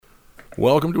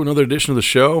Welcome to another edition of the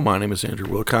show. My name is Andrew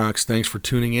Wilcox. Thanks for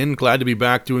tuning in. Glad to be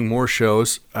back doing more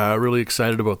shows. Really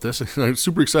excited about this. I'm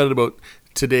super excited about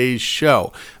today's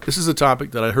show. This is a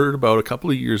topic that I heard about a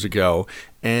couple of years ago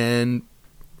and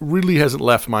really hasn't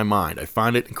left my mind. I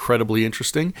find it incredibly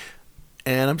interesting,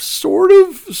 and I'm sort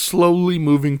of slowly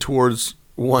moving towards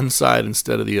one side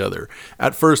instead of the other.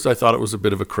 At first, I thought it was a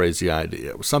bit of a crazy idea.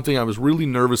 It was something I was really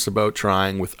nervous about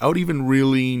trying without even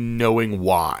really knowing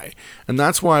why. And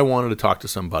that's why I wanted to talk to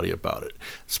somebody about it,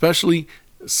 especially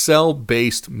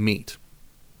cell-based meat.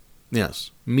 Yes,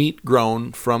 meat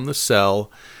grown from the cell.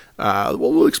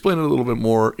 We'll explain it a little bit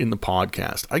more in the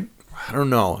podcast. I don't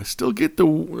know. I still get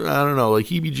like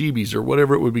heebie-jeebies or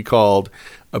whatever it would be called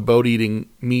about eating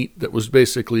meat that was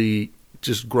basically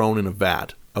just grown in a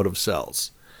vat out of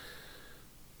cells.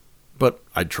 But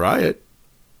I'd try it.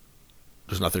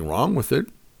 There's nothing wrong with it.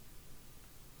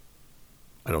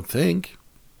 I don't think.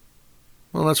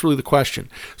 Well, that's really the question.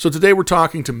 So today we're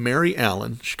talking to Mary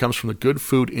Allen. She comes from the Good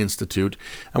Food Institute,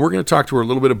 and we're going to talk to her a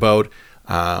little bit about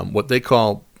what they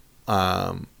call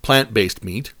plant-based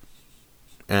meat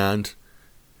and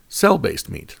cell-based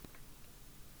meat.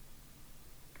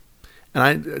 And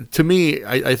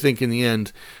I think in the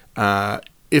end,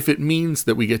 if it means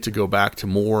that we get to go back to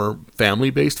more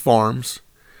family-based farms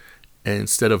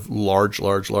instead of large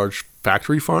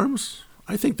factory farms,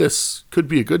 I think this could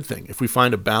be a good thing if we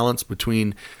find a balance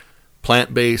between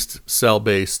plant-based,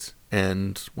 cell-based,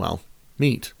 and, well,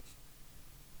 meat.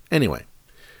 Anyway,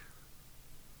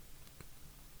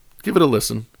 give it a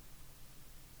listen.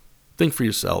 Think for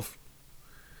yourself.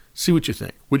 See what you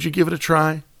think. Would you give it a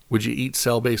try? Would you eat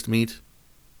cell-based meat?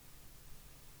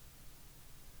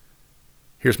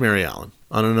 Here's Mary Allen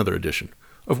on another edition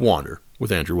of Wander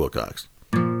with Andrew Wilcox.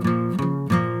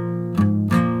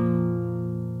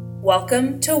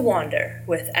 Welcome to Wander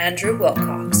with Andrew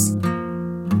Wilcox.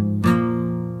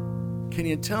 Can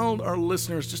you tell our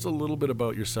listeners just a little bit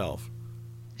about yourself?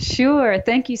 Sure.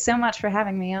 Thank you so much for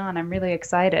having me on. I'm really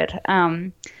excited.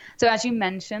 So as you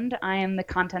mentioned, I am the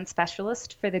content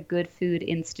specialist for the Good Food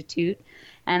Institute,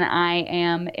 and I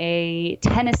am a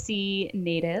Tennessee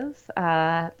native,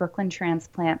 Brooklyn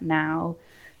transplant now,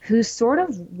 who sort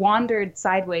of wandered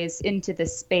sideways into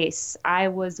this space. I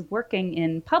was working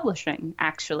in publishing,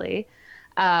 actually,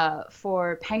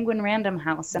 for Penguin Random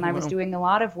House, and I was doing a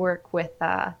lot of work with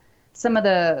some of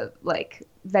the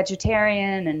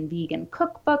vegetarian and vegan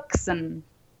cookbooks, and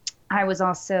I was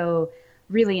also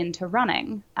really into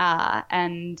running,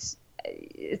 and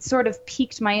it sort of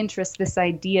piqued my interest, this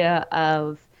idea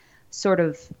of sort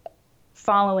of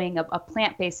following a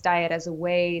plant-based diet as a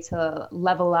way to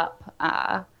level up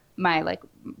my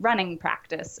running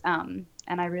practice, and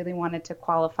I really wanted to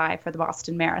qualify for the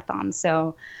Boston Marathon,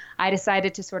 so I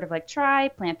decided to sort of try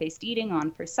plant-based eating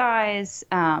on for size,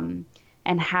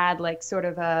 and had sort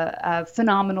of a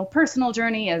phenomenal personal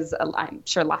journey, as I'm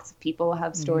sure lots of people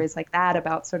have stories like that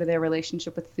about sort of their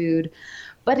relationship with food.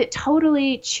 But it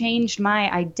totally changed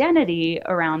my identity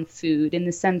around food in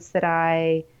the sense that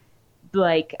I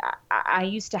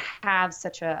used to have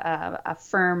such a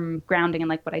firm grounding in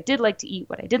what I did like to eat,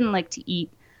 what I didn't like to eat.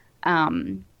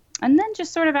 And then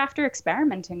just sort of after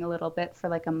experimenting a little bit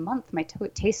for a month, my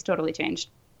taste totally changed.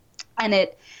 And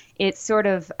it sort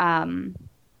of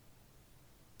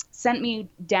sent me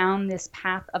down this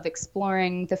path of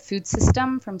exploring the food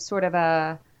system from sort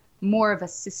of more of a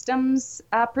systems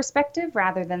perspective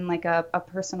rather than a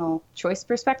personal choice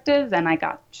perspective. And I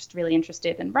got just really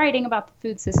interested in writing about the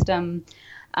food system,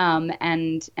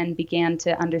 and began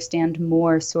to understand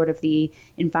more sort of the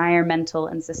environmental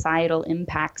and societal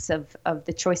impacts of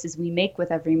the choices we make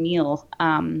with every meal.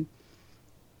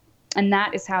 And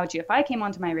that is how GFI came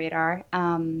onto my radar.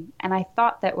 And I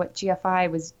thought that what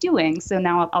GFI was doing, so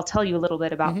now I'll tell you a little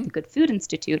bit about the Good Food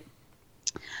Institute.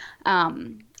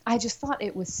 I just thought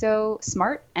it was so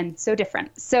smart and so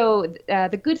different. So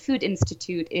the Good Food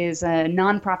Institute is a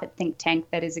nonprofit think tank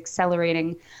that is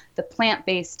accelerating the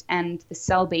plant-based and the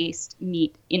cell-based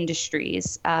meat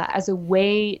industries as a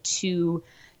way to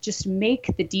just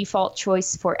make the default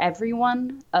choice for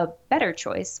everyone a better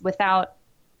choice without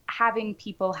having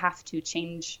people have to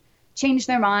change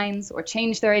their minds or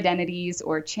change their identities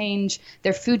or change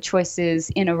their food choices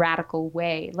in a radical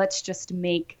way. Let's just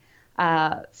make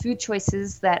food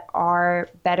choices that are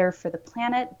better for the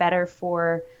planet, better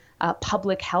for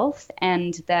public health,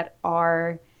 and that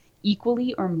are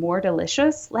equally or more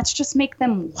delicious. Let's just make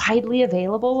them widely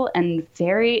available and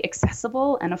very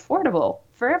accessible and affordable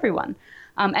for everyone,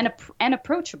 and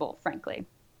approachable, frankly.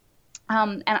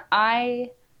 And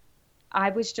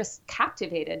I was just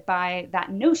captivated by that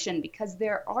notion because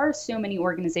there are so many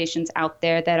organizations out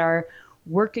there that are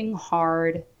working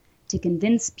hard to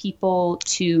convince people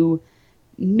to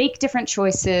make different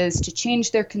choices, to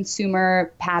change their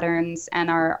consumer patterns, and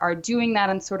are doing that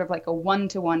on sort of like a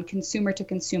one-to-one,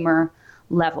 consumer-to-consumer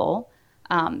level.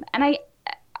 And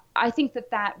I think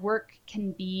that work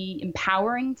can be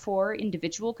empowering for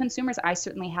individual consumers. I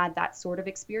certainly had that sort of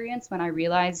experience when I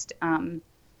realized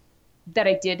that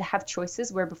I did have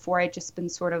choices where before I'd just been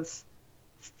sort of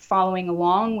following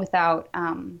along without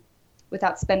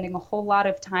spending a whole lot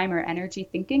of time or energy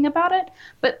thinking about it.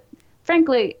 But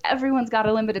frankly, everyone's got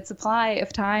a limited supply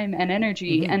of time and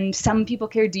energy, and some people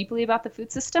care deeply about the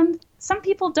food system. Some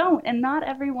people don't, and not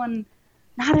everyone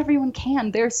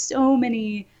can. There's so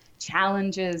many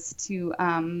challenges to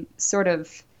sort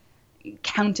of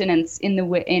countenance in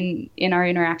our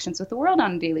interactions with the world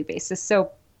on a daily basis.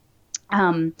 So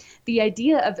the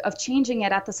idea of changing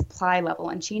it at the supply level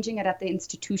and changing it at the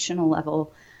institutional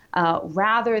level,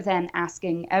 rather than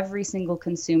asking every single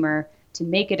consumer to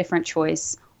make a different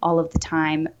choice all of the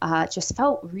time, just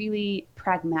felt really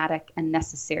pragmatic and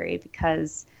necessary,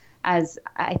 because as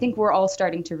I think we're all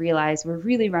starting to realize, we're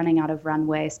really running out of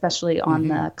runway, especially on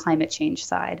the climate change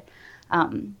side.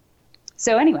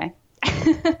 So anyway,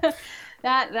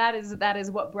 that is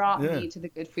what brought me to the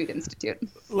Good Food Institute.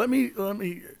 Let me.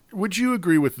 Would you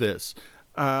agree with this?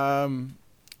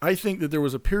 I think that there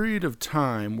was a period of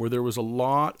time where there was a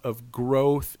lot of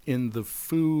growth in the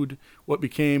food. What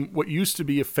used to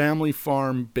be a family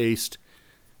farm based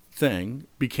thing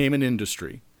became an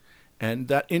industry. And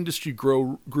that industry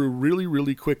grew really,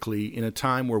 really quickly in a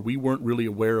time where we weren't really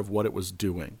aware of what it was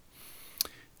doing.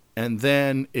 And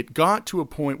then it got to a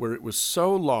point where it was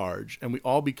so large and we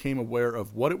all became aware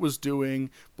of what it was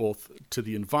doing, both to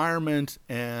the environment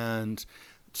and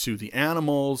to the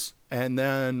animals. And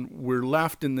then we're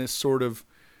left in this sort of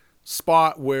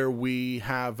spot where we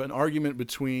have an argument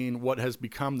between what has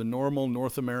become the normal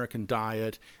North American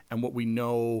diet and what we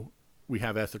know we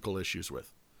have ethical issues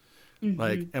with.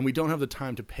 And we don't have the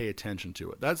time to pay attention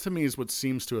to it. That to me is what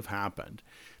seems to have happened,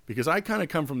 because I kind of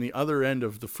come from the other end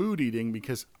of the food eating,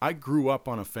 because I grew up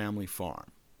on a family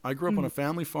farm. I grew up on a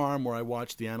family farm where I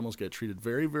watched the animals get treated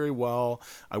very, very well.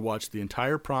 I watched the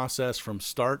entire process from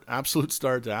absolute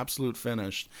start to absolute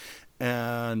finish.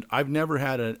 And I've never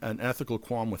had an ethical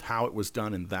qualm with how it was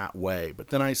done in that way. But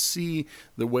then I see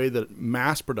the way that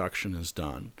mass production is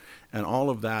done and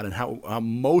all of that, and how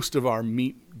most of our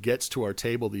meat gets to our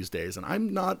table these days. And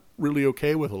I'm not really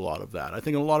okay with a lot of that. I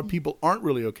think a lot of people aren't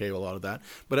really okay with a lot of that.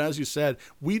 But as you said,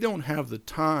 we don't have the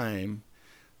time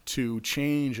to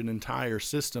change an entire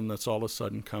system that's all of a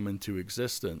sudden come into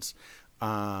existence.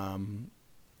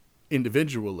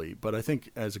 Individually, but I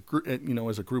think as a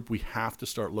group, we have to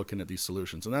start looking at these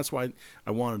solutions, and that's why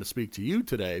I wanted to speak to you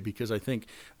today, because I think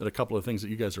that a couple of things that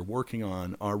you guys are working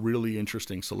on are really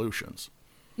interesting solutions.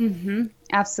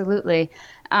 Absolutely,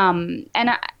 and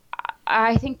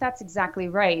I think that's exactly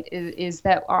right. Is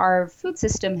that our food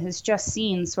system has just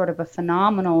seen sort of a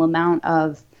phenomenal amount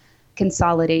of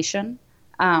consolidation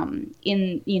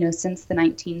since the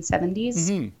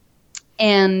 1970s.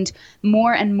 And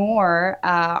more,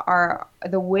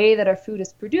 the way that our food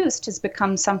is produced has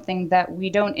become something that we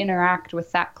don't interact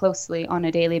with that closely on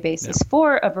a daily basis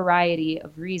for a variety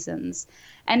of reasons.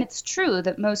 And it's true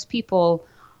that most people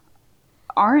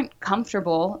aren't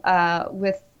comfortable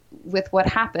with what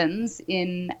happens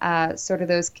in sort of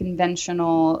those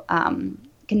conventional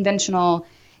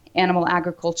animal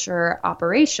agriculture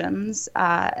operations.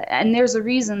 And there's a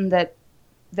reason that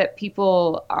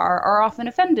people are often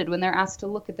offended when they're asked to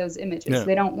look at those images.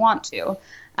 They don't want to,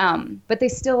 but they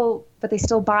still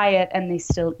buy it and they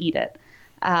still eat it,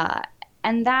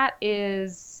 and that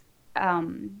is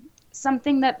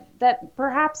something that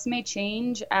perhaps may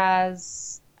change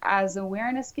as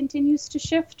awareness continues to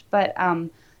shift, but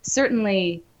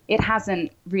certainly it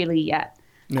hasn't really yet.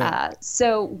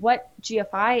 So what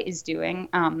GFI is doing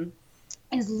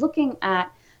is looking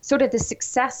at sort of the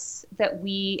success that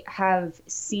we have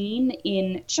seen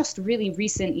in just really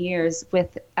recent years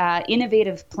with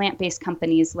innovative plant-based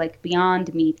companies like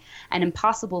Beyond Meat and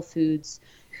Impossible Foods,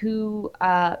 who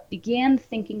began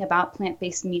thinking about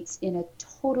plant-based meats in a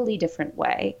totally different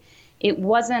way. It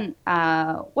wasn't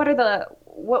what are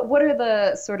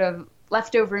the sort of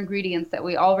leftover ingredients that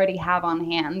we already have on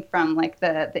hand from like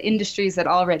the industries that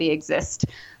already exist.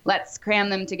 Let's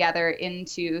cram them together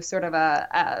into sort of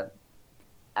a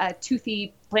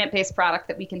toothy plant-based product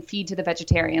that we can feed to the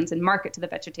vegetarians and market to the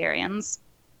vegetarians.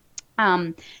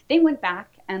 They went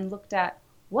back and looked at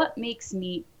what makes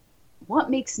meat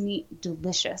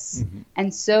delicious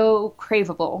and so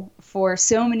craveable for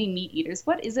so many meat eaters.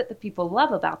 What is it that people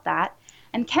love about that?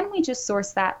 And can we just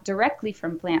source that directly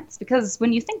from plants? Because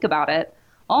when you think about it,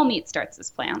 all meat starts as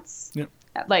plants. Yep.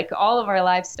 Like all of our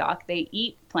livestock, they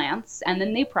eat plants and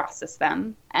then they process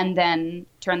them and then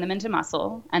turn them into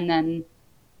muscle, and then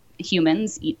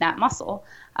humans eat that muscle.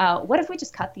 What if we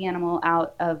just cut the animal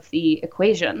out of the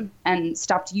equation and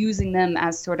stopped using them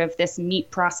as sort of this meat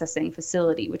processing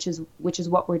facility, which is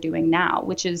what we're doing now,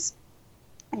 which is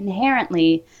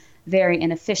inherently very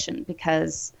inefficient,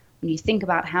 because when you think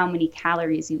about how many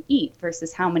calories you eat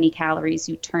versus how many calories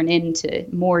you turn into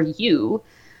more you,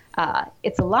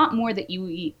 it's a lot more that you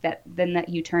eat than that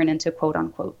you turn into quote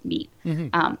unquote meat.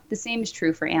 Mm-hmm. The same is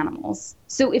true for animals.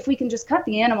 So if we can just cut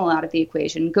the animal out of the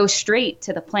equation, go straight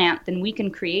to the plant, then we can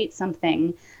create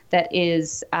something that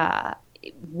is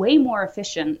way more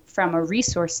efficient from a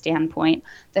resource standpoint,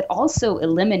 that also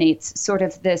eliminates sort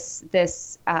of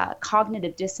this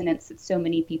cognitive dissonance that so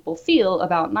many people feel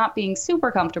about not being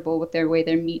super comfortable with their way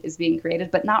their meat is being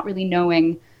created, but not really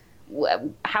knowing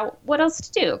what else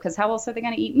to do, because how else are they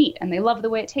going to eat meat? And they love the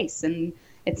way it tastes, and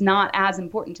it's not as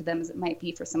important to them as it might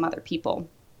be for some other people,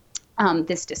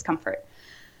 this discomfort.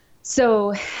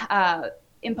 So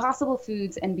Impossible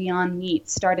Foods and Beyond Meat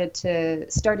started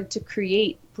to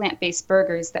create plant-based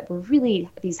burgers that were really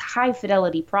these high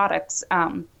fidelity products,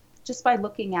 just by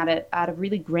looking at it at a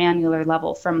really granular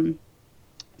level from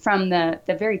the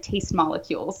very taste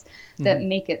molecules that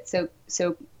make it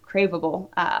so craveable.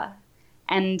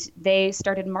 And they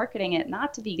started marketing it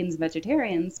not to vegans and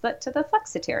vegetarians, but to the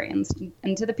flexitarians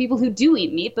and to the people who do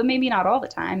eat meat, but maybe not all the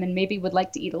time, and maybe would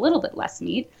like to eat a little bit less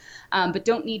meat, but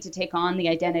don't need to take on the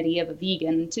identity of a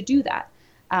vegan to do that.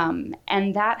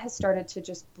 And that has started to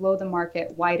just blow the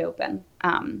market wide open.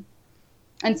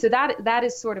 And so that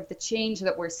is sort of the change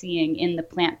that we're seeing in the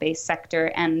plant-based sector.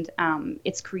 And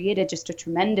it's created just a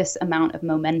tremendous amount of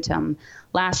momentum.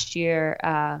 Last year,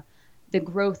 the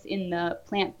growth in the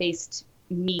plant-based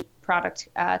meat product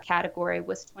category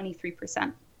was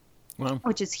 23%, wow,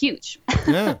 which is huge.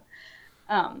 Yeah.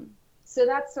 So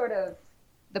that's sort of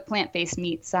the plant-based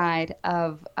meat side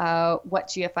of what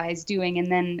GFI is doing.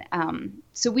 And then,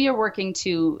 so we are working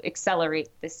to accelerate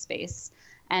this space.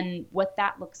 And what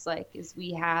that looks like is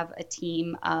we have a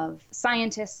team of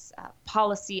scientists,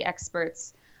 policy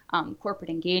experts, corporate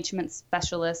engagement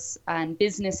specialists, and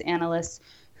business analysts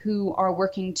who are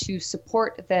working to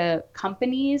support the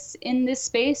companies in this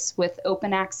space with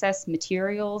open access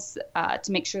materials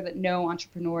to make sure that no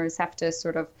entrepreneurs have to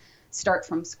sort of start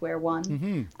from square one.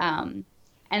 Mm-hmm.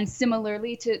 And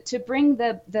similarly, to bring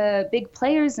the big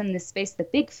players in this space, the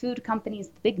big food companies,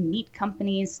 the big meat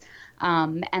companies,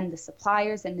 and the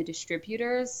suppliers and the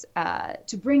distributors,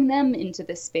 to bring them into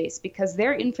this space, because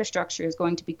their infrastructure is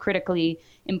going to be critically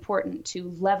important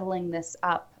to leveling this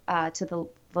up to the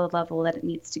level that it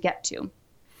needs to get to.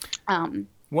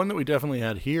 One that we definitely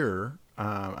had here,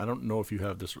 I don't know if you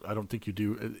have this, I don't think you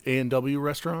do, A&W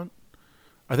restaurant.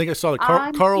 I think I saw that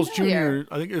Carl's Jr.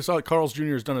 I think I saw that Carl's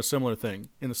Jr. has done a similar thing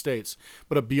in the States,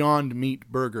 but a Beyond Meat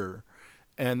burger.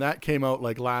 And that came out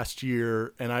like last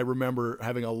year. And I remember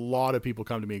having a lot of people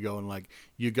come to me going like,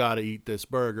 you got to eat this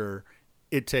burger.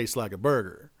 It tastes like a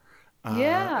burger.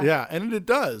 Yeah. And it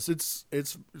does.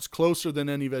 It's closer than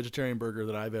any vegetarian burger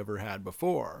that I've ever had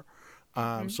before.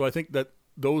 So I think that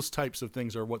those types of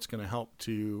things are what's going to help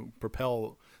to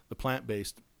propel the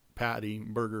plant-based patty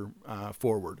burger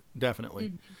forward. Definitely.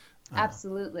 Mm-hmm.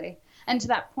 Absolutely. And to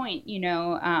that point, you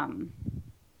know,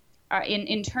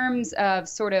 in terms of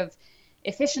sort of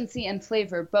efficiency and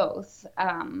flavor, both,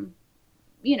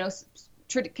 you know,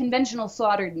 conventional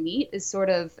slaughtered meat is sort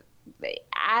of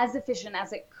as efficient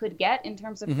as it could get in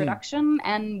terms of mm-hmm. production,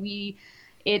 and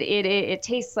it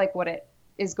tastes like what it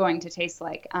is going to taste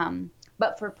like.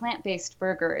 But for plant-based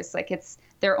burgers, like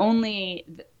they're only,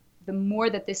 the more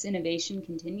that this innovation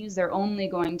continues, they're only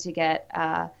going to get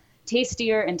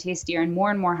tastier and tastier and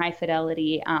more high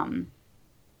fidelity,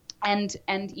 and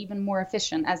even more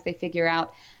efficient as they figure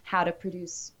out how to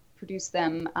produce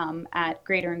them at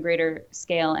greater and greater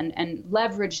scale, and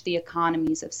leverage the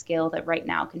economies of scale that right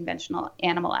now conventional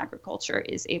animal agriculture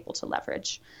is able to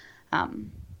leverage.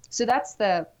 So that's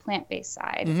the plant-based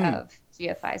side mm-hmm. of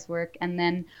GFI's work. And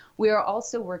then we are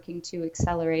also working to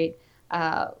accelerate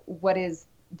what is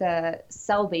the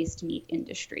cell-based meat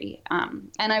industry.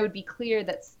 And I would be clear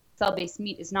that cell-based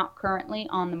meat is not currently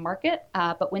on the market,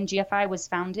 but when GFI was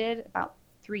founded about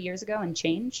 3 years ago and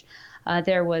change,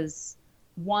 there was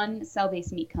one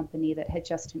cell-based meat company that had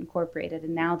just incorporated,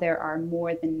 and now there are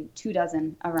more than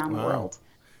 24 around the world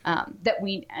that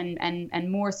we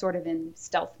and more sort of in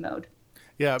stealth mode.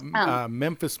 Yeah,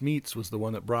 Memphis Meats was the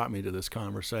one that brought me to this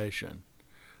conversation.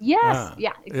 Yes,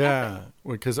 yeah, exactly. Yeah,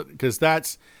 because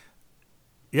that's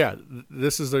yeah,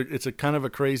 it's a kind of a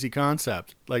crazy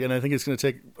concept. Like, and I think it's going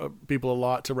to take people a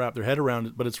lot to wrap their head around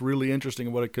it, but it's really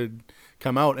interesting what it could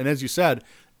come out. And as you said,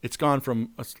 it's gone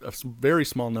from a very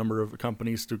small number of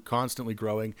companies to constantly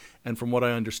growing. And from what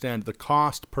I understand, the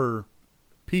cost per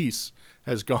piece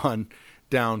has gone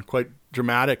down quite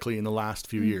dramatically in the last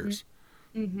few years.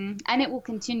 Mm-hmm. And it will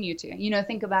continue to.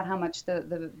 Think about how much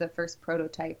the first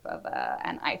prototype of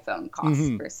an iPhone costs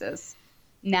versus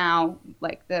now,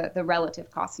 like the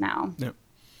relative cost now. Yeah.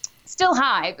 Still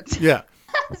high, but yeah.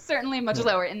 certainly much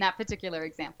lower in that particular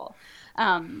example.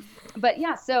 But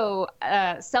yeah, so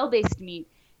cell-based meat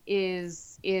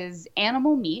is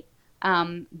animal meat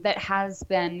that has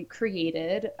been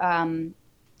created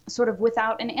sort of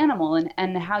without an animal.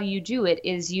 And how you do it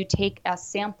is you take a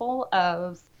sample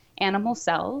of animal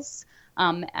cells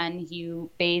and you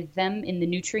bathe them in the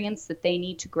nutrients that they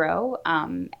need to grow,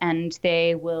 and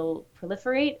they will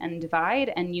proliferate and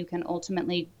divide, and you can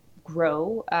ultimately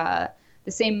grow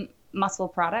the same muscle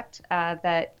product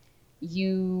that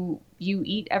you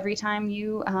eat every time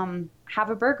you have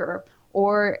a burger,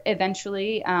 or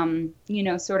eventually,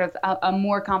 sort of a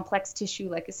more complex tissue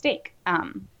like a steak.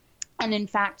 And in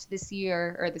fact, this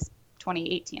year, or this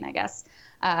 2018, I guess,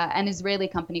 an Israeli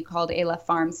company called Aleph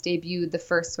Farms debuted the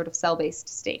first sort of cell-based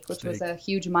steak, which was a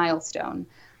huge milestone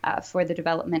for the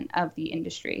development of the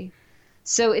industry.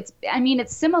 So it's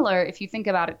similar if you think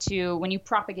about it to when you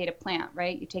propagate a plant,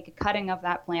 right? You take a cutting of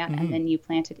that plant and then you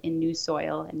plant it in new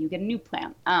soil and you get a new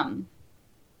plant.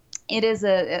 It is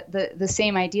the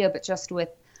same idea, but just with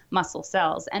muscle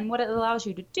cells. And what it allows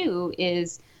you to do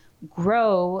is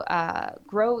grow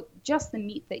just the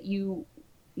meat that you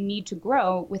need to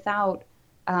grow without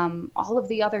all of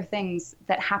the other things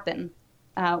that happen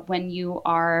when you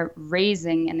are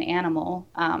raising an animal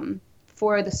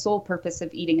for the sole purpose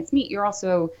of eating its meat. You're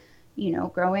also,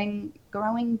 growing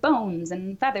bones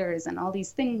and feathers and all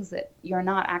these things that you're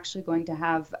not actually going to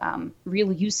have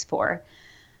real use for.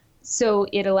 So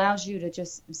it allows you to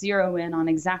just zero in on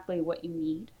exactly what you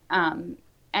need. And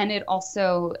it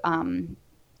also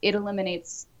it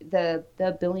eliminates the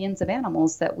billions of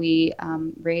animals that we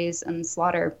raise and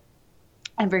slaughter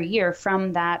every year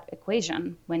from that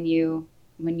equation when you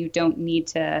don't need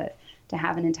to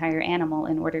have an entire animal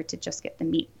in order to just get the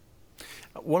meat.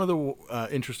 One of the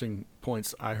interesting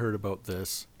points I heard about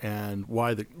this and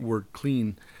why the word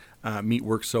clean meat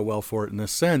works so well for it in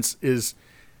this sense is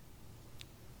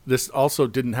this also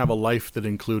didn't have a life that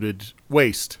included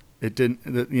waste. It didn't,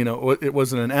 it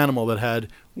wasn't an animal that had,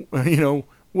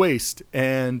 waste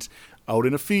and out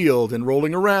in a field and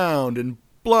rolling around and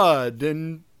blood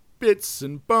and bits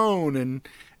and bone and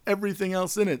everything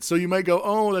else in it. So you might go,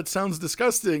 oh, that sounds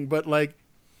disgusting, but like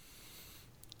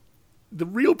the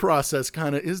real process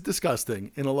kind of is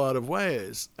disgusting in a lot of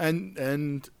ways. And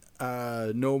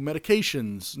no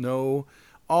medications, no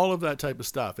all of that type of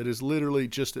stuff. It is literally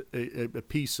just a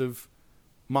piece of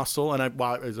muscle. And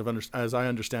as I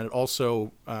understand it,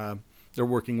 also they're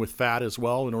working with fat as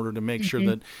well in order to make sure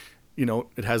that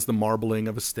it has the marbling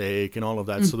of a steak and all of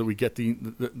that, so that we get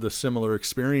the similar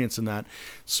experience in that.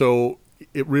 So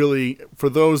it really, for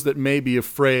those that may be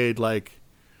afraid, like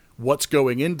what's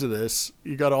going into this,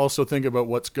 you got to also think about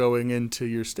what's going into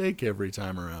your steak every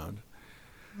time around.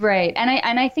 Right.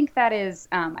 And I think that is,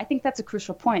 I think that's a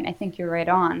crucial point. I think you're right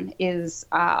on, is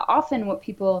often what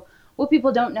people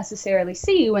don't necessarily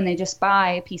see when they just buy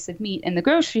a piece of meat in the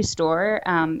grocery store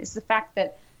is the fact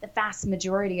that the vast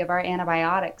majority of our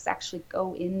antibiotics actually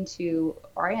go into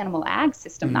our animal ag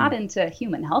system, not into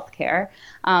human healthcare.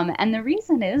 And the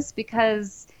reason is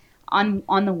because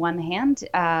on the one hand,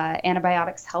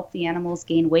 antibiotics help the animals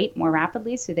gain weight more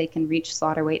rapidly so they can reach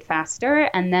slaughter weight faster.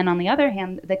 And then on the other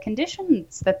hand, the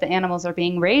conditions that the animals are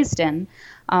being raised in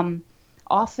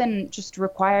often just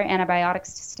require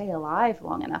antibiotics to stay alive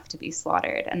long enough to be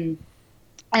slaughtered.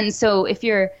 And so if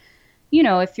you're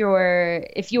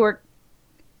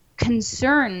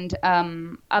concerned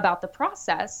about the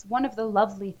process, one of the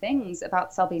lovely things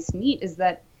about cell-based meat is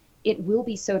that it will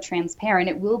be so transparent.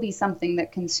 It will be something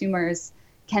that consumers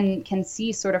can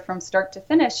see sort of from start to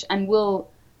finish and will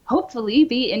hopefully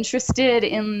be interested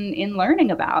in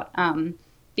learning about,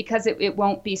 because it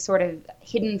won't be sort of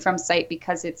hidden from sight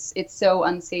because it's so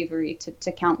unsavory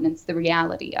to countenance the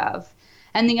reality of.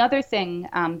 And the other thing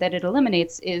that it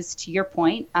eliminates is, to your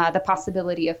point, the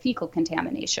possibility of fecal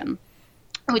contamination,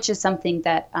 which is something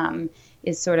that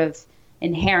is sort of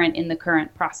inherent in the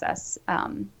current process.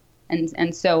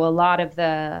 And so a lot of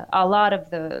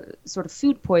the sort of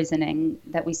food poisoning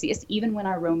that we see is even when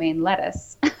our romaine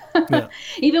lettuce,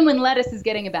 even when lettuce is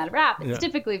getting a bad rap, it's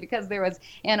typically because there was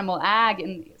animal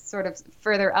ag sort of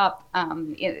further up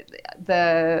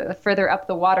the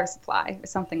water supply or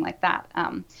something like that.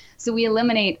 So we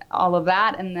eliminate all of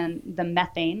that, and then the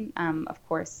methane, of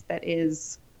course, that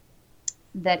is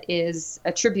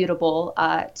attributable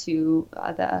to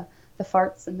the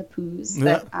farts and the poos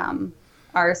that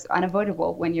are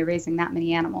unavoidable when you're raising that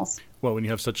many animals. Well, when you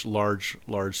have such large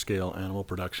scale animal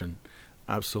production,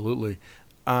 absolutely.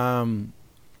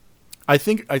 I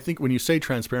think when you say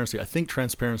transparency, I think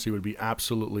transparency would be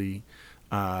absolutely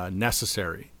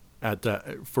necessary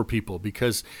for people,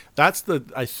 because that's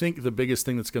I think the biggest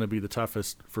thing that's going to be the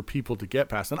toughest for people to get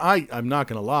past. And I'm not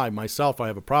going to lie, myself, I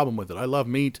have a problem with it. I love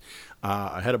meat.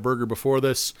 I had a burger before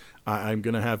this. I'm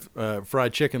going to have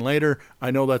fried chicken later.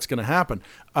 I know that's going to happen.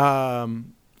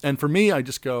 And for me, I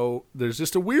just go, there's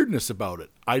just a weirdness about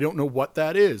it. I don't know what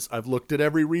that is. I've looked at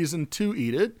every reason to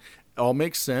eat it. It all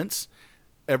makes sense.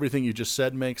 Everything you just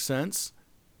said makes sense.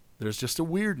 There's just a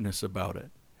weirdness about it.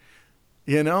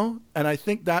 You know? And I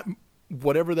think that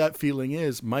whatever that feeling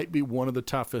is might be one of the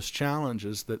toughest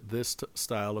challenges that this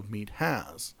style of meat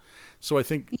has. So I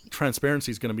think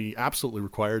transparency is going to be absolutely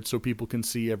required so people can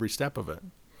see every step of it.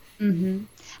 Mm-hmm.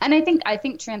 And I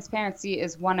think transparency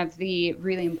is one of the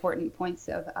really important points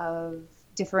of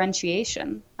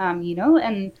differentiation, you know,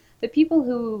 and the people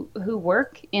who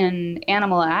work in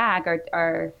animal ag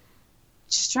are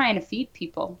just trying to feed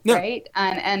people, right?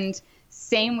 And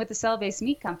same with the cell-based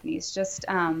meat companies, just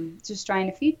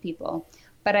trying to feed people.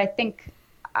 But I think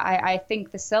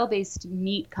the cell-based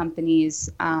meat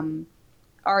companies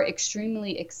are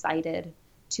extremely excited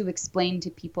to explain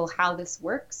to people how this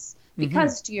works.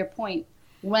 Because to your point,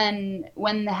 when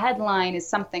the headline is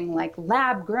something like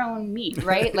lab grown meat,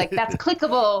 right? Like that's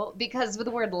clickable because with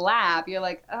the word lab, you're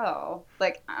like, oh,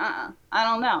 like, I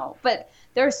don't know. But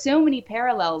there are so many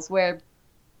parallels where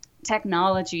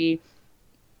technology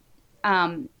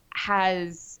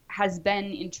has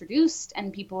been introduced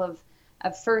and people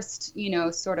have first, you know,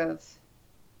 sort of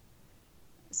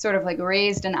like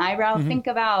raised an eyebrow. Think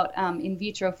about in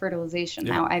vitro fertilization,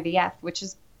 now IVF, which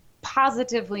is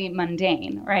positively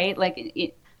mundane, right? Like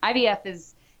IVF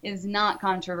is not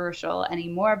controversial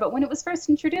anymore, but when it was first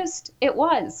introduced, it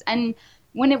was. And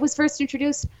when it was first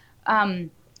introduced,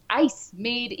 ice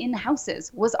made in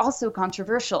houses was also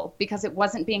controversial because it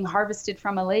wasn't being harvested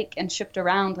from a lake and shipped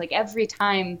around. Like every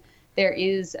time there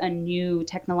is a new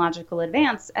technological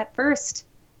advance, at first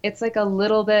it's like a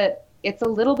little bit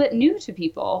new to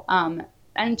people,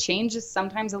 and change is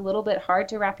sometimes a little bit hard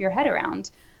to wrap your head around.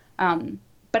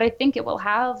 But I think it will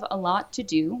have a lot to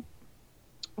do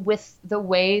with the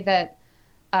way that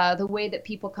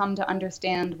people come to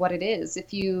understand what it is.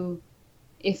 If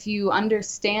you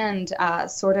understand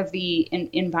sort of the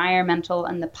environmental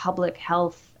and the public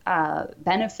health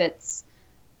benefits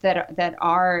that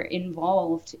are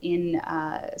involved in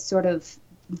sort of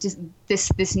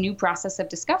this new process of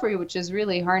discovery, which is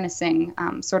really harnessing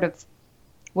sort of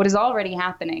what is already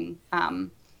happening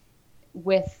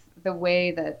with the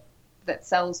way that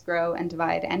cells grow and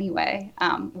divide anyway.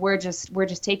 We're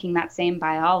just taking that same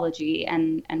biology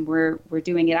and we're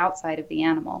doing it outside of the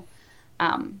animal.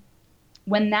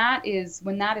 When that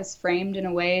is framed in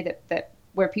a way that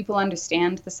where people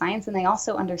understand the science and they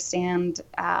also understand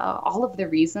all of the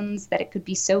reasons that it could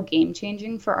be so game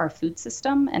changing for our food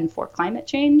system and for climate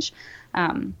change,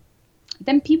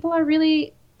 then people are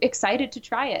really excited to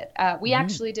try it. We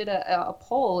actually did a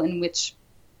poll in which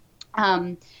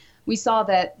we saw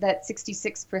that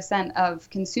 66% of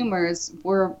consumers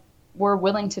were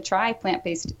willing to try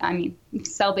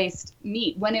cell-based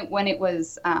meat when it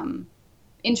was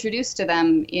introduced to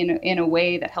them in a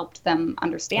way that helped them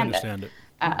understand it.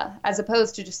 As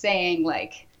opposed to just saying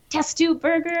like test tube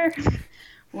burger,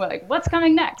 like what's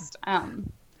coming next?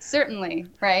 Certainly,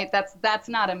 right? That's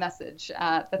not a message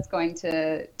that's going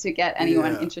to get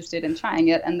anyone interested in trying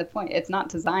it. And the point, it's not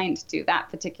designed to do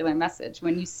that particular message.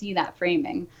 When you see that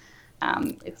framing,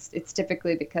 it's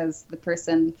typically because the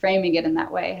person framing it in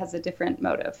that way has a different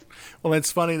motive. Well,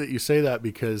 it's funny that you say that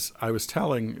because I was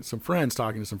talking to some friends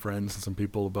and some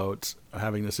people about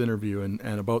having this interview and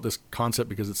about this concept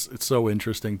because it's so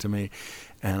interesting to me.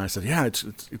 And I said, yeah,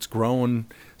 it's grown,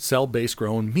 cell-based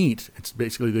grown meat. It's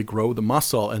basically they grow the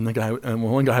muscle. And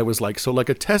one guy was like, so like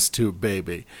a test tube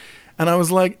baby. And I was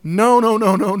like, no.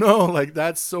 Like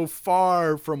that's so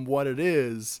far from what it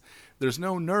is. There's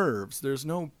no nerves. There's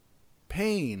no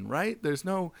pain, right? There's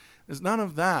none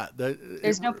of that.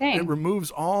 There's no pain. It removes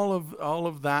all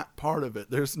of that part of it.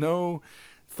 There's no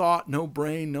thought, no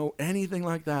brain, no anything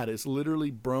like that. It's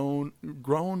literally grown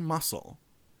muscle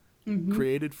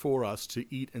created for us to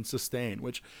eat and sustain,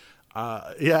 which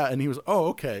and he was, oh,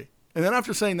 okay. And then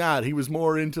after saying that, he was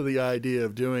more into the idea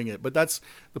of doing it. But that's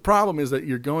the problem, is that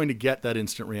you're going to get that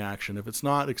instant reaction. If it's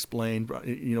not explained,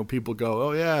 people go,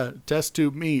 oh, yeah, test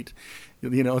tube meat.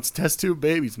 It's test tube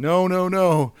babies.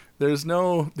 No. There's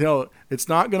no, it's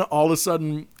not going to all of a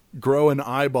sudden grow an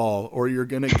eyeball, or you're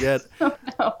going to get. Oh,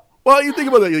 no. Well, you think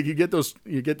about that.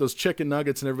 You get those chicken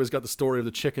nuggets, and everybody's got the story of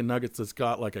the chicken nuggets that's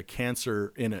got like a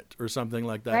cancer in it or something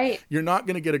like that. Right. You're not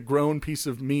going to get a grown piece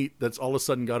of meat that's all of a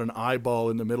sudden got an eyeball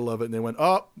in the middle of it, and they went,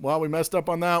 "Oh, well, we messed up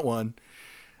on that one."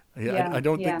 I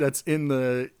don't think that's in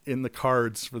the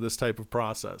cards for this type of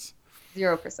process.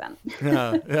 0%.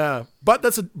 Yeah. But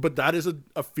that is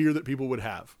a fear that people would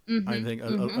have. Mm-hmm, I think a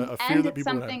fear and that it's people would have.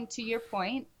 something, to your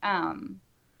point.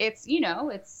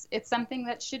 It's something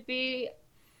that should be.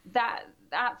 That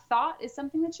thought is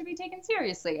something that should be taken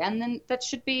seriously, and then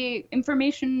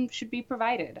information should be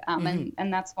provided,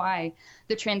 and that's why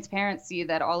the transparency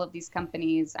that all of these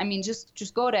companies,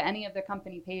 just go to any of their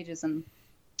company pages and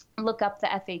look up the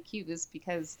FAQs,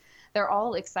 because they're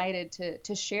all excited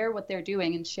to share what they're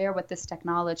doing and share what this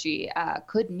technology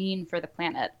could mean for the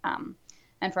planet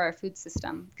and for our food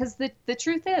system. Because the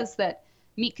truth is that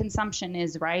meat consumption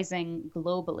is rising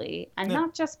globally, and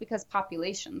not just because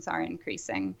populations are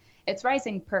increasing. It's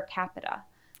rising per capita,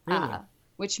 really?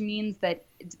 Which means that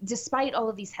despite all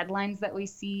of these headlines that we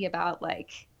see about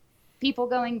like people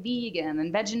going vegan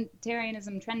and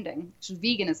vegetarianism trending,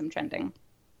 veganism trending,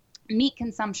 meat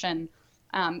consumption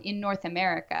in North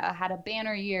America had a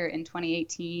banner year in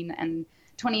 2018, and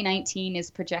 2019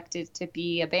 is projected to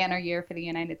be a banner year for the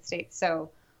United States.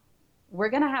 So we're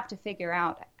going to have to figure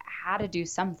out how to do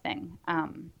something,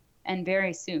 and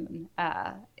very soon,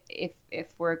 if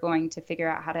we're going to figure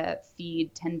out how to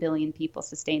feed 10 billion people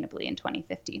sustainably in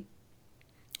 2050.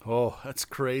 Oh, that's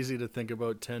crazy to think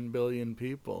about 10 billion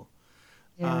people.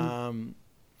 Yeah. And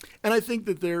I think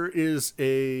that there is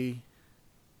a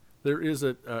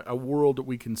world that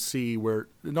we can see where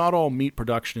not all meat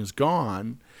production is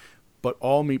gone, but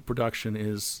all meat production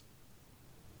is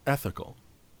ethical,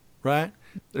 right?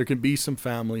 There can be some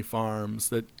family farms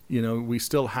that, we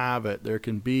still have it. There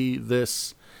can be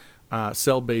this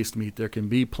cell-based meat. There can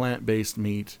be plant-based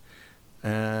meat.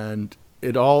 And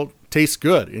it all tastes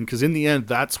good. And because in the end,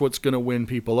 that's what's going to win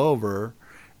people over.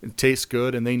 It tastes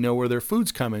good, and they know where their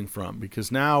food's coming from. Because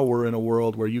now we're in a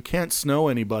world where you can't snow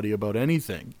anybody about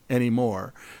anything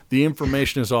anymore. The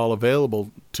information is all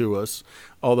available to us.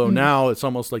 Although now it's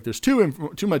almost like there's too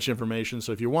much information.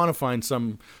 So if you want to find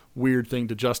some weird thing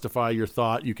to justify your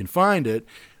thought, you can find it.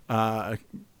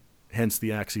 Hence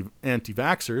the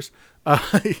anti-vaxxers.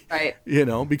 Right.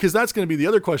 Because that's going to be the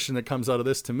other question that comes out of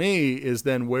this to me, is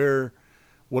then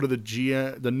what do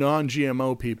the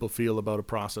non-GMO people feel about a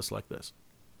process like this?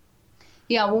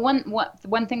 Yeah, well,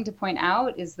 one thing to point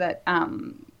out is that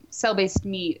cell-based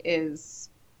meat is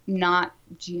not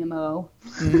GMO,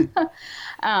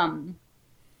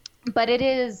 but it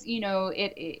is,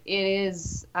 it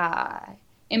is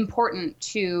important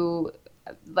to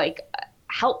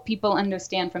help people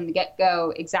understand from the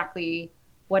get-go exactly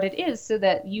what it is, so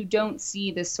that you don't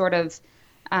see this sort of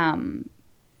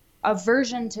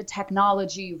aversion to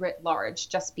technology writ large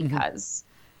just because.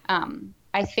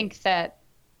 I think that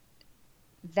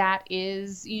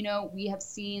is, we have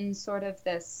seen sort of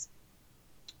this,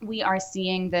 we are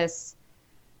seeing this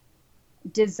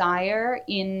desire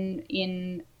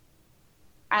in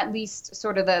at least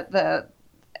sort of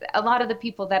a lot of the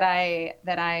people that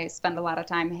I spend a lot of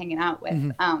time hanging out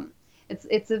with.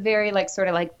 It's a very sort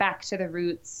of back to the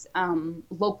roots,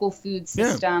 local food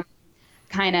system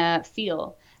kind of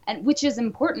feel, and which is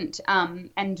important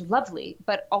and lovely,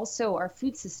 but also our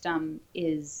food system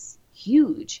is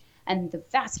huge. And the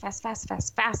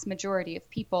vast majority of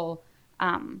people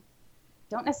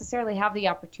don't necessarily have the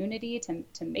opportunity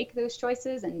to make those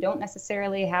choices, and don't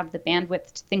necessarily have the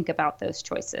bandwidth to think about those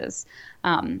choices.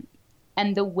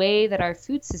 And the way that our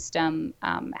food system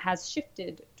has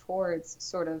shifted towards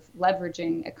sort of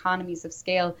leveraging economies of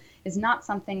scale is not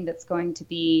something that's going to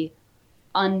be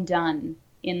undone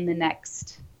in the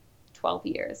next 12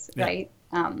 years, right?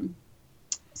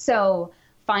 So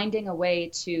finding a way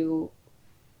to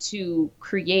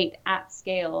create at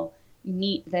scale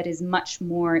meat that is much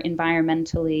more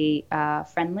environmentally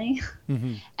friendly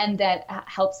and that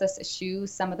helps us eschew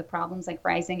some of the problems like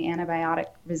rising antibiotic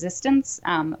resistance,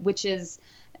 which is,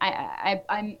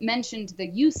 I mentioned the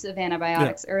use of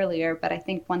antibiotics earlier, but I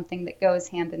think one thing that goes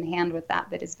hand in hand with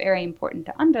that is very important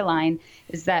to underline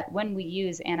is that when we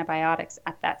use antibiotics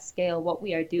at that scale, what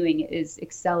we are doing is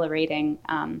accelerating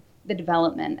the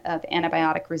development of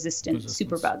antibiotic resistant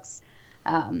superbugs,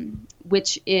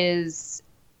 which is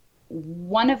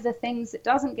one of the things that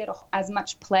doesn't get as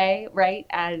much play, right,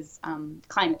 as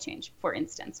climate change, for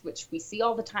instance, which we see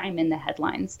all the time in the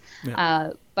headlines.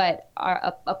 Yeah. But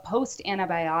a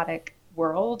post-antibiotic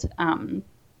world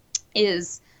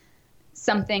is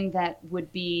something that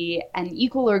would be an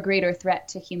equal or greater threat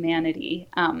to humanity,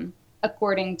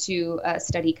 according to a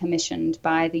study commissioned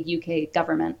by the UK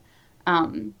government,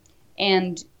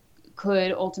 and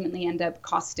could ultimately end up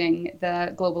costing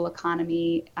the global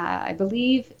economy, I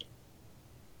believe,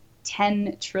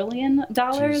 $10 trillion.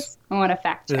 Jeez. I want to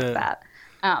fact check that.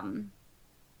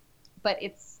 But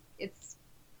it's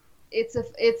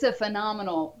a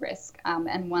phenomenal risk,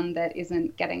 and one that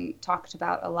isn't getting talked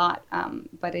about a lot.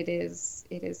 But it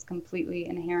is completely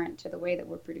inherent to the way that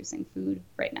we're producing food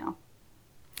right now.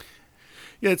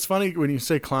 Yeah, it's funny when you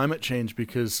say climate change,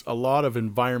 because a lot of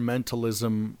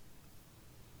environmentalism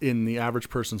in the average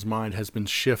person's mind has been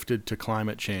shifted to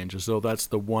climate change, as though that's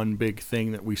the one big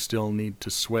thing that we still need to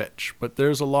switch. But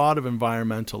there's a lot of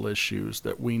environmental issues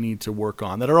that we need to work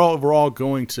on that are overall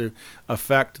going to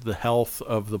affect the health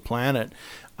of the planet,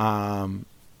 and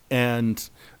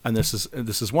this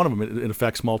is one of them. It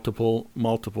affects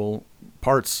multiple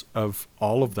parts of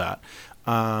all of that,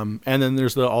 and then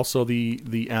there's also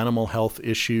the animal health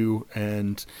issue,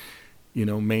 and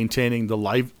maintaining the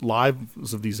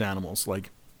lives of these animals. Like,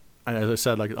 as I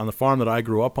said, like on the farm that I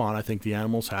grew up on, I think the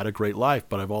animals had a great life,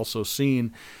 but I've also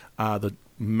seen the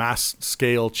mass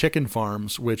scale chicken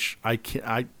farms, which I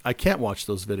can't watch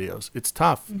those videos. It's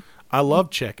tough. Mm-hmm. I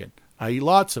love chicken. I eat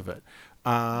lots of it.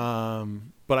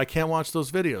 But I can't watch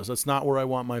those videos. That's not where I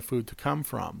want my food to come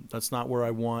from. That's not where I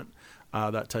want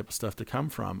that type of stuff to come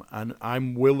from. And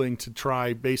I'm willing to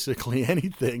try basically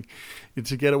anything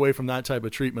to get away from that type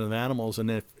of treatment of animals. And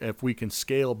if we can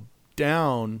scale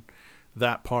down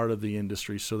that part of the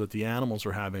industry so that the animals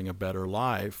are having a better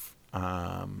life,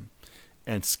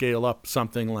 and scale up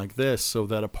something like this so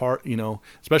that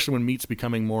especially when meat's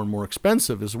becoming more and more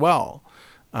expensive as well,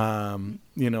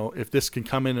 if this can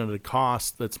come in at a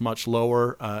cost that's much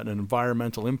lower, an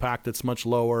environmental impact that's much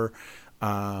lower,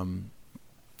 and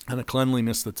a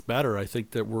cleanliness that's better, I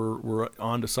think that we're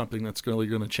onto something that's really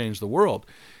going to change the world.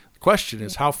 The question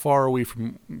is, how far are we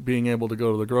from being able to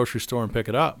go to the grocery store and pick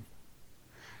it up?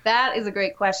 That is a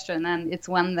great question, and it's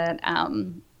one that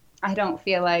I don't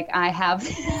feel like I have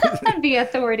the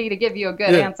authority to give you a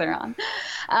good answer on.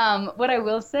 What I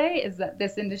will say is that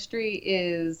this industry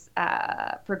is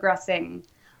progressing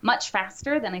much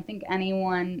faster than I think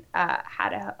anyone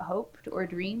had hoped or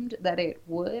dreamed that it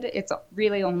would. It's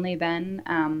really only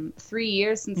been 3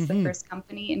 years since the first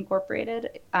company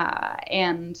incorporated,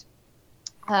 and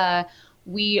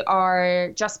we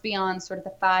are just beyond sort of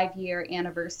the 5-year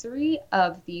anniversary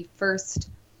of the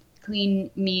first clean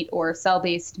meat or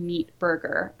cell-based meat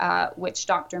burger, which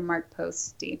Dr. Mark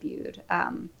Post debuted.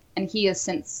 And he has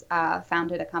since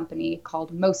founded a company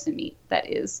called Mosa Meat that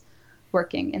is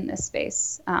working in this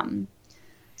space.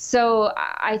 So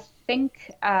I think,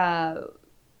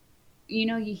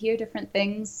 you hear different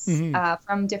things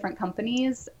from different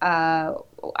companies.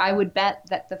 I would bet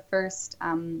that the first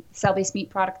cell-based meat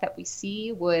product that we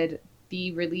see would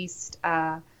be released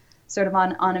sort of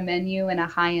on a menu in a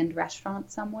high-end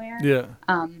restaurant somewhere. Yeah.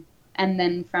 And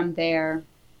then from there,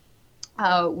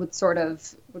 would sort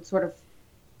of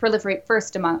proliferate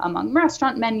first among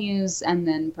restaurant menus, and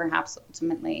then perhaps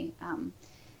ultimately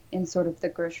in sort of the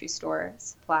grocery store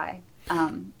supply.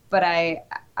 But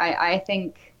I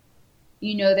think,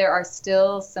 there are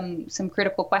still some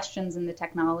critical questions in the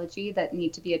technology that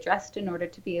need to be addressed in order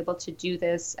to be able to do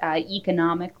this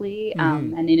economically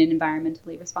and in an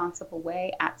environmentally responsible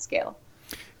way at scale.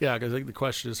 Yeah, because I think the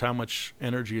question is how much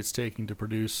energy it's taking to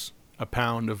produce a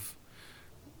pound of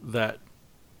that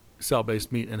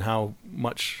cell-based meat, and how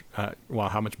much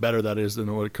better that is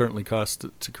than what it currently costs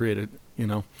to create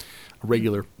a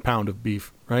regular pound of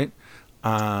beef, right?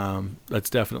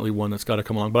 That's definitely one that's got to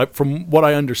come along. But from what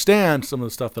I understand, some of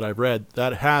the stuff that I've read,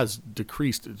 that has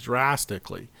decreased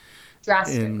drastically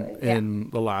in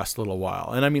the last little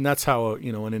while. And I mean, that's how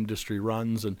an industry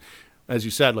runs. And as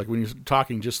you said, like when you're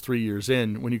talking just 3 years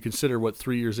in, when you consider what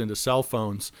 3 years into cell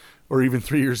phones or even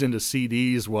 3 years into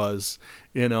CDs was,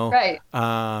 right.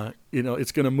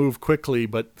 It's going to move quickly,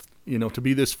 but to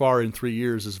be this far in 3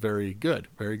 years is very good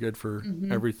for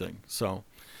everything. So.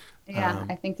 Yeah,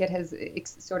 I think it has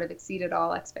sort of exceeded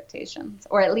all expectations,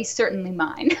 or at least certainly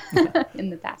mine, in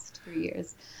the past 3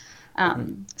 years.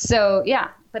 So yeah,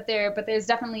 but there's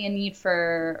definitely a need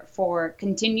for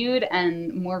continued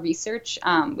and more research,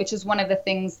 which is one of the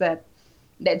things that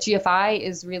GFI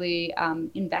is really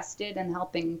invested in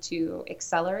helping to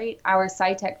accelerate. Our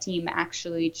SciTech team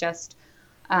actually just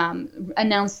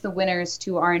announced the winners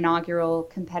to our inaugural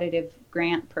competitive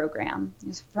grant program.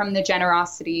 From the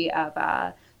generosity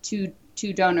of two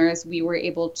donors, we were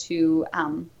able to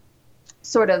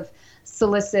sort of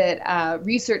solicit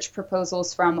research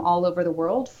proposals from all over the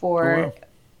world for Oh, wow.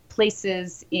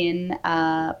 places in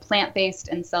plant-based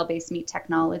and cell-based meat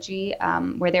technology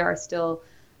where there are still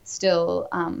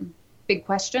big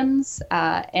questions,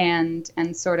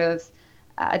 and sort of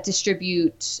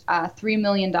distribute $3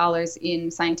 million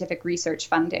in scientific research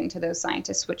funding to those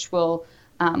scientists, which will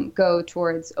go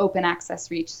towards open access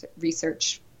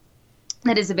research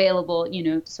that is available,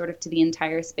 sort of to the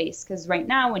entire space. Because right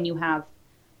now, when you have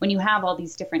all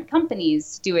these different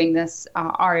companies doing this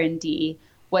R&D,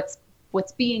 what's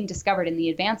being discovered and the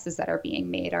advances that are being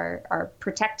made are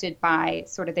protected by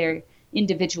sort of their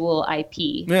individual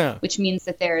IP, Yeah. which means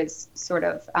that there is sort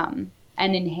of an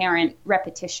inherent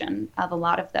repetition of a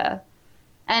lot of the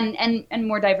and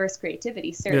more diverse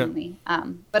creativity, certainly,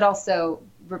 but also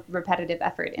repetitive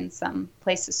effort in some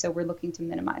places. So we're looking to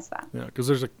minimize that. Yeah, because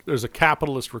there's a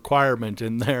capitalist requirement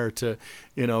in there to,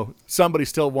 somebody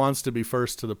still wants to be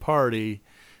first to the party,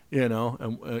 and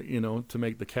to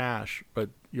make the cash, but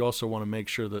you also want to make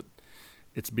sure that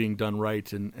it's being done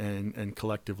right, and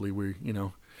collectively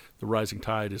the rising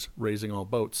tide is raising all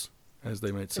boats, as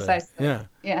they might say. Precisely.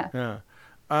 Yeah.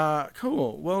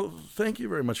 Cool. Well, thank you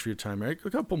very much for your time, Mary. A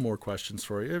couple more questions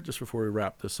for you just before we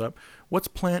wrap this up. What's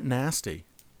Plant Nasty?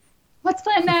 What's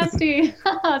Plant Nasty?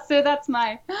 So that's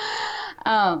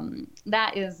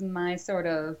that is my sort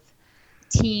of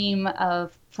team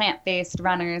of plant-based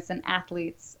runners and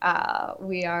athletes.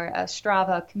 We are a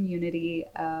Strava community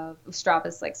of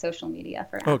Strava's like social media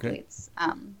for athletes.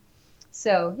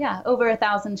 So yeah, over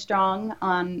 1,000 strong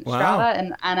on Strava,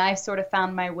 and I sort of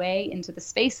found my way into the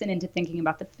space and into thinking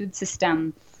about the food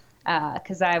system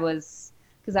because I was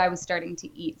starting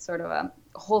to eat sort of a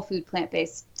whole food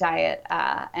plant-based diet,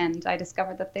 and I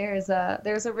discovered that there's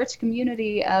a rich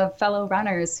community of fellow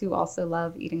runners who also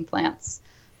love eating plants.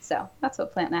 So that's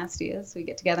what Plant Nasty is. We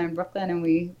get together in Brooklyn and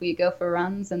we go for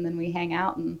runs, and then we hang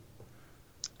out and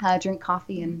drink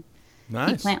coffee and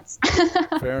eat plants.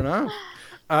 Fair enough.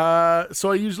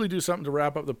 So I usually do something to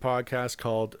wrap up the podcast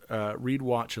called Read,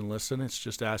 Watch, and Listen. It's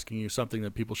just asking you something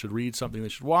that people should read, something they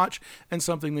should watch, and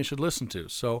something they should listen to.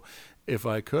 So if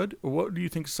I could, what do you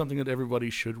think is something that everybody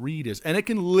should read is? And it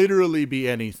can literally be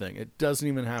anything. It doesn't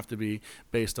even have to be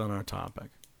based on our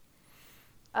topic.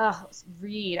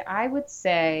 Read. I would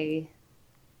say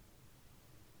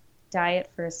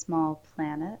Diet for a Small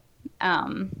Planet,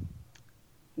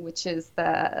 which is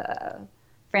the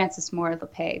Frances Moore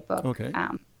Lappé book. Okay.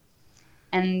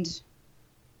 And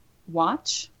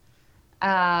watch.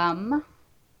 I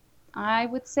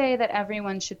would say that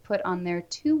everyone should put on their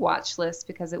to-watch list,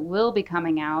 because it will be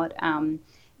coming out,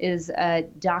 is a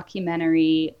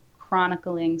documentary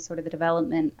chronicling sort of the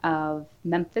development of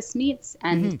Memphis meats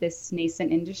and this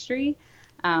nascent industry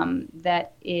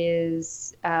that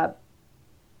is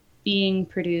being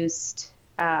produced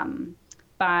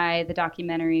by the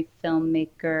documentary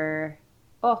filmmaker,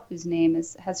 whose name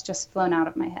has just flown out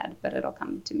of my head, but it'll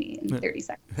come to me in 30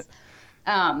 seconds.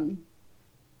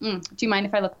 Do you mind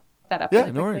if I look that up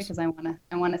really quickly? Because I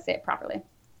want to say it properly.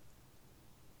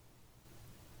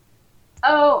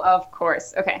 Oh, of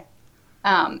course. Okay.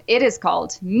 It is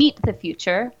called Meat the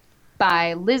Future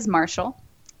by Liz Marshall,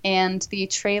 and the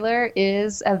trailer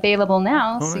is available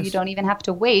now, so you don't even have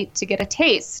to wait to get a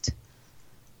taste.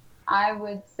 I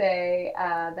would say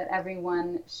that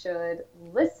everyone should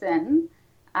listen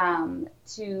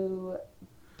to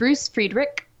Bruce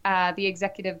Friedrich, the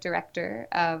executive director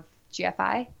of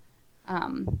GFI.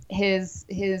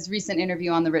 His recent interview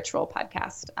on the Rich Roll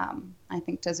podcast, I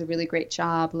think, does a really great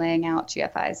job laying out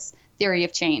GFI's theory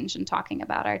of change and talking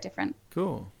about our different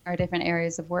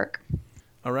areas of work.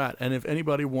 All right. And if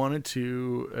anybody wanted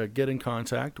to get in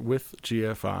contact with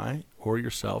GFI or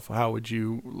yourself, how would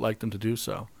you like them to do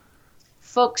so?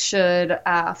 Folks should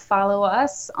follow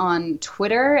us on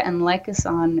Twitter and like us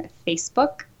on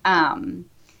Facebook.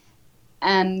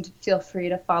 And feel free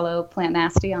to follow Plant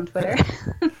Nasty on Twitter,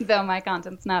 though my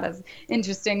content's not as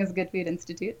interesting as Good Food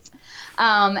Institute's.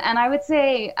 And I would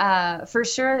say, for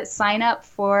sure, sign up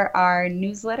for our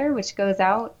newsletter, which goes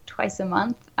out twice a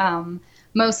month,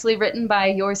 mostly written by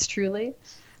yours truly.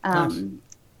 Nice.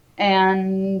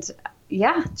 And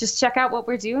yeah, just check out what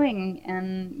we're doing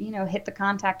and, hit the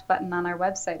contact button on our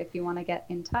website if you want to get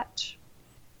in touch.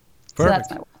 Perfect.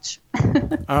 So that's my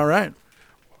watch. All right.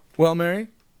 Well, Mary,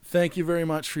 thank you very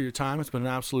much for your time. It's been an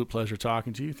absolute pleasure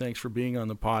talking to you. Thanks for being on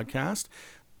the podcast.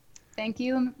 Thank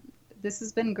you. This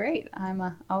has been great.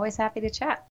 I'm always happy to chat.